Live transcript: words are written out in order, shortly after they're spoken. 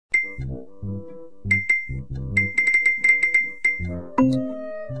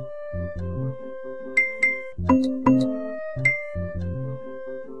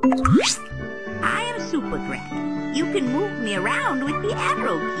me around with the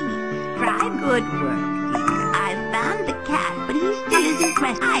arrow keys. Try good work, dear. I found the cat, but he still isn't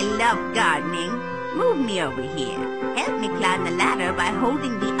rested. I love gardening. Move me over here. Help me climb the ladder by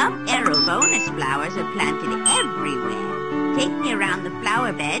holding the up arrow. Bonus flowers are planted everywhere. Take me around the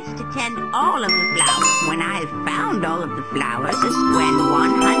flower beds to tend all of the flowers. When I've found all of the flowers, when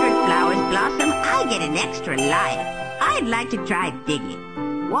 100 flowers blossom, I get an extra life. I'd like to try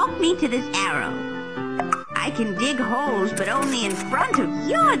digging. Walk me to this arrow. I can dig holes, but only in front of you.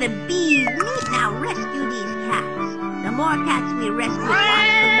 You're the bee's meat. Now rescue these cats. The more cats we rescue at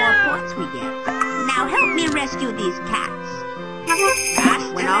once, the more points we get. Now help me rescue these cats.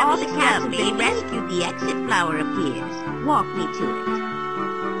 When all the cats have been rescued, the exit flower appears. Walk me to it.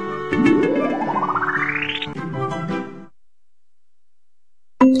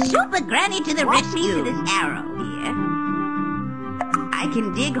 Super Granny to the rescue. Walk me to this arrow here. I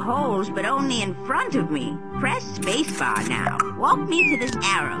can dig holes, but only in front of me. Press spacebar now. Walk me to this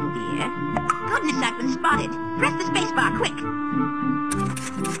arrow here. Goodness, I've been spotted. Press the spacebar, quick.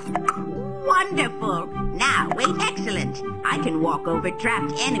 Wonderful! Now, wait, excellent. I can walk over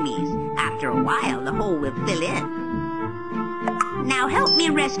trapped enemies. After a while, the hole will fill in. Now help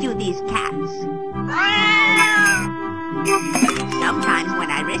me rescue these cats. Sometimes when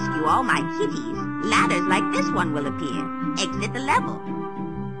I rescue all my kitties, ladders like this one will appear. Exit the level.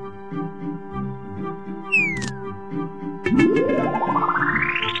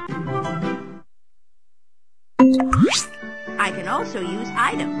 I can also use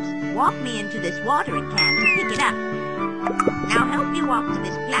items. Walk me into this watering can to pick it up. Now help me walk to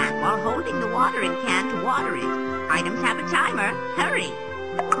this plant while holding the watering can to water it. Items have a timer. Hurry.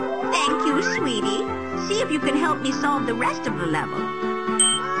 Thank you, sweetie. See if you can help me solve the rest of the level.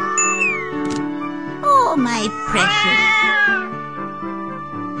 Oh, my precious.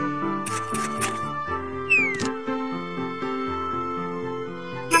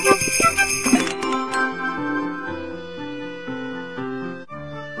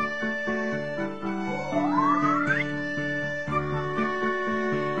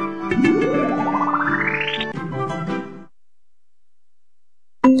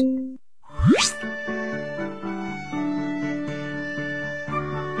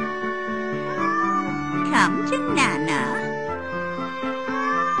 Come to Nana.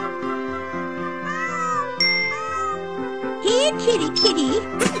 Here, kitty, kitty.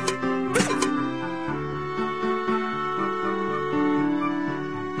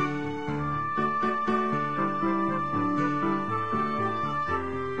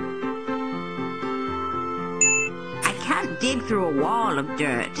 I can't dig through a wall of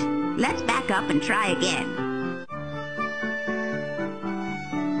dirt. Let's back up and try again.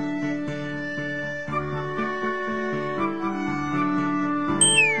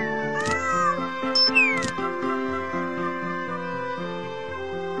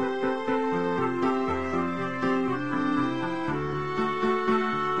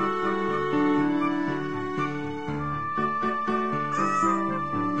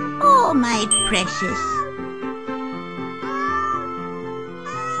 Oh, my precious.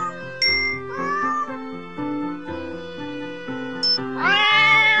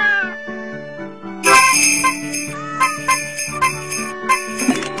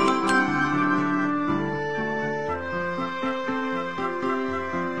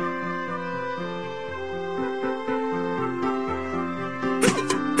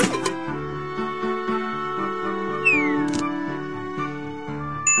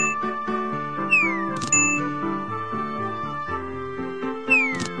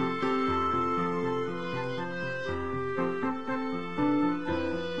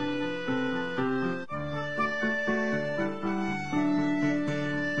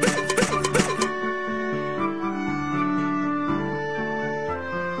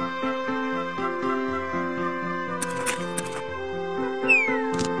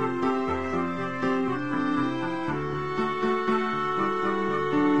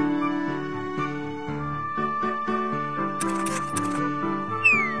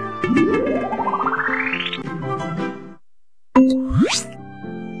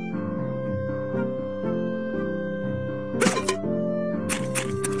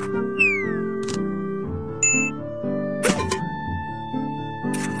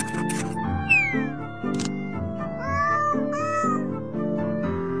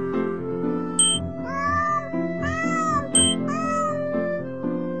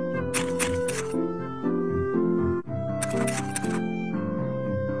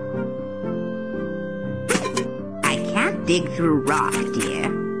 Dig through rock, dear.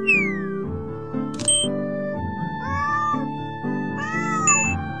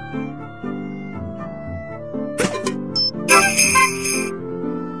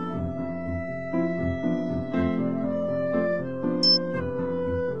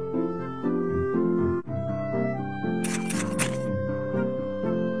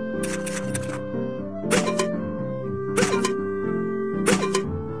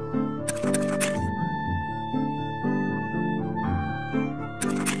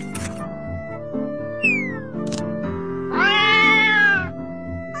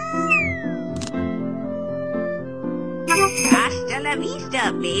 Hasta la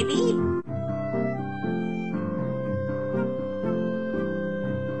vista, baby.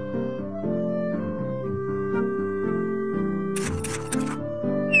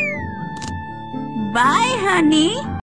 Bye, honey.